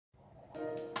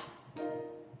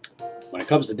When it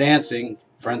comes to dancing,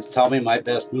 friends tell me my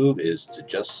best move is to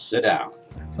just sit down.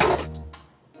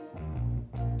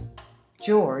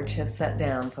 George has sat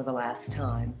down for the last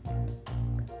time.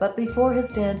 But before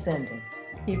his dance ended,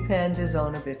 he penned his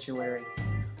own obituary,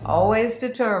 always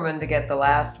determined to get the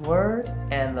last word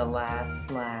and the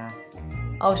last laugh.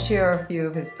 I'll share a few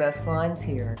of his best lines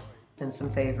here and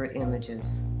some favorite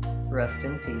images. Rest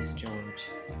in peace, George.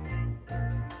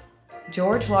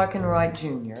 George Larkin Wright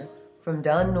Jr. from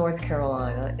Dunn, North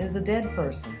Carolina, is a dead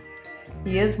person.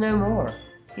 He is no more.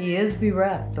 He is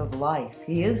bereft of life.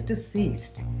 He is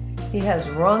deceased. He has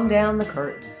rung down the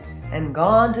curtain and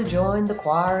gone to join the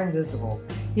choir invisible.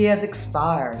 He has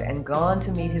expired and gone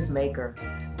to meet his Maker.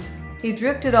 He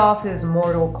drifted off his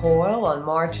mortal coil on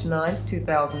March 9,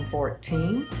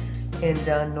 2014 in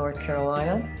Dunn, North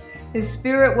Carolina. His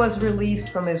spirit was released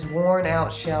from his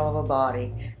worn-out shell of a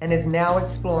body and is now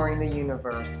exploring the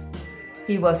universe.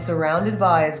 He was surrounded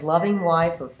by his loving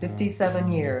wife of 57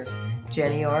 years,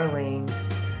 Jenny Arlene,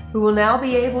 who will now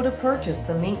be able to purchase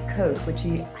the mink coat which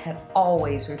he had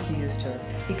always refused her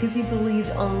because he believed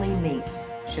only minks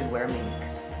should wear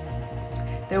mink.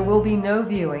 There will be no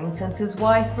viewing since his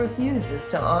wife refuses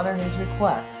to honor his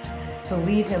request to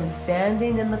leave him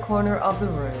standing in the corner of the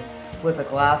room with a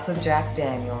glass of Jack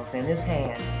Daniels in his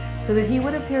hand so that he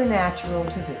would appear natural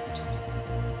to visitors.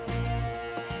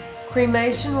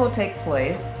 Cremation will take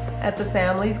place at the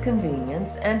family's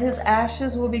convenience, and his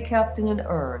ashes will be kept in an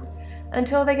urn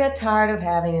until they get tired of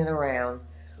having it around.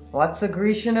 What's a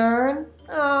Grecian urn?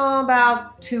 Oh,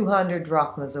 about 200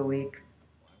 drachmas a week.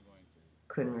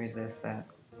 Couldn't resist that.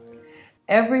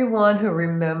 Everyone who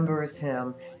remembers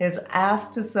him is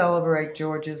asked to celebrate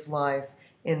George's life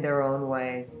in their own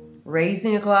way.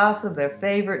 Raising a glass of their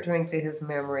favorite drink to his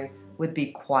memory would be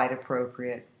quite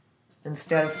appropriate.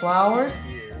 Instead of flowers,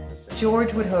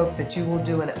 George would hope that you will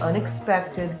do an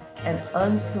unexpected and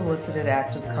unsolicited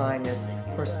act of kindness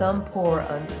for some poor,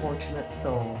 unfortunate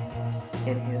soul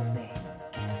in his name.